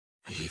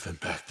Even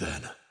back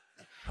then,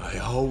 I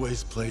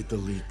always played the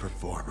lead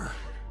performer.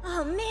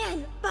 Oh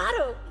man,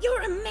 Baro,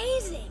 you're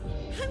amazing!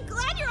 I'm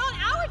glad you're on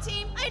our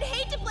team! I'd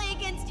hate to play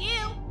against you!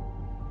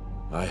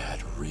 I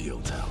had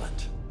real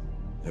talent.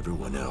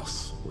 Everyone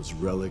else was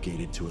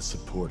relegated to a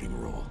supporting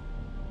role.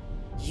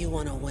 You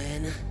wanna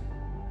win?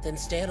 Then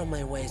stay out of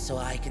my way so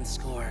I can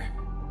score.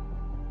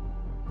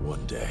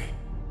 One day,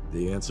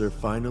 the answer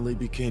finally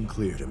became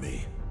clear to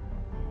me.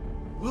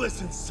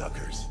 Listen,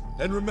 suckers,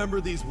 and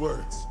remember these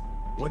words.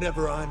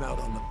 Whenever I'm out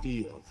on the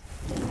field,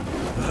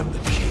 I'm the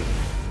king.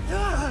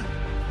 Ah!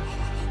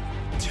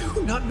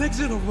 2 nutmegs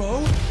in a row?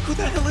 Who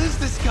the hell is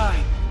this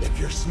guy? If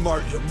you're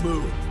smart, you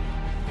move,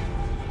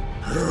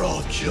 or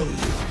I'll kill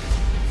you.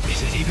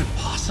 Is it even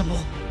possible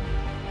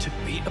to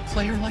beat a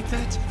player like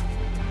that?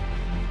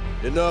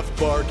 Enough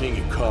barking,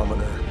 you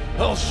commoner.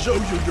 I'll show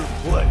you your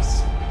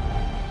place.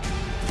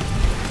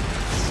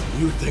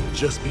 You think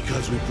just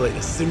because we played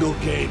a single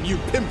game, you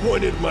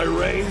pinpointed my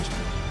range?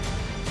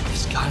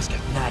 This guy's got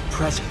mad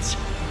presence.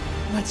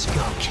 Let's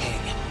go, King.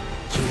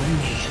 You and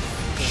me.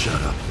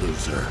 Shut up,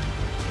 loser.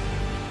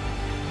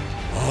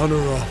 On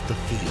or off the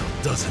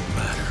field doesn't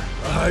matter.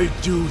 I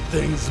do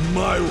things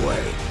my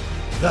way.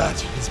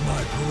 That is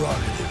my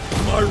prerogative.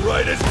 My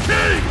right as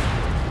king!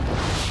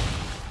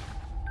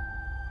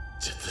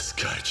 Did this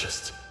guy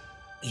just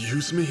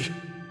use me?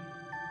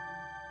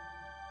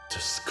 To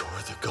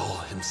score the goal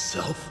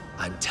himself?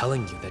 I'm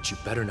telling you that you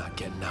better not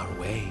get in our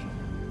way.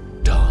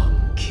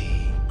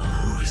 Donkey.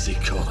 Who is he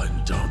calling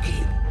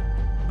donkey?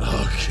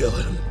 I'll kill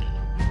him.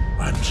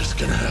 I'm just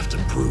gonna have to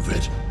prove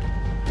it.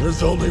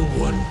 There's only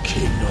one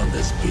king on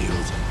this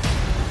field,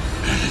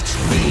 and it's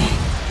me.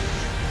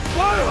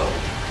 Baro!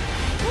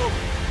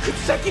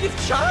 Consecutive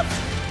chops?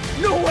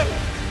 No way!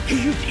 He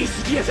used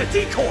ECD as a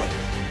decoy!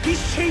 He's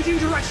changing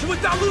direction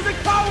without losing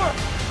power!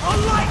 A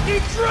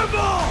lightning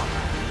dribble!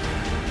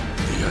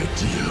 The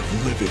idea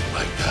of living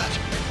like that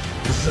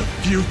is the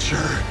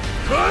future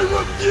I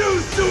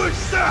refuse to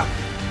accept!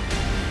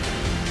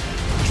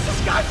 Is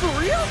this guy for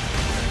real?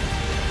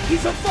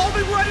 He's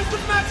evolving right as the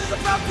match is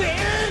about to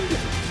end!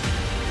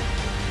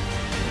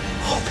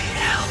 Holy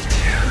hell,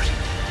 dude.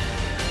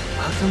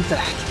 Welcome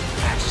back,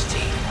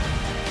 Majesty.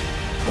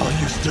 While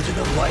you stood in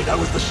the light, I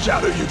was the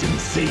shadow you didn't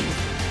see.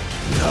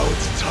 Now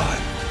it's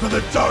time for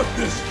the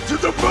darkness to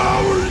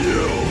devour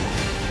you!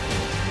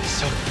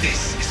 So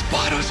this is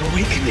Baro's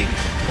awakening.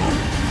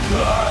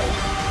 I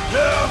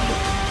am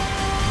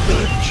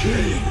the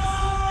king!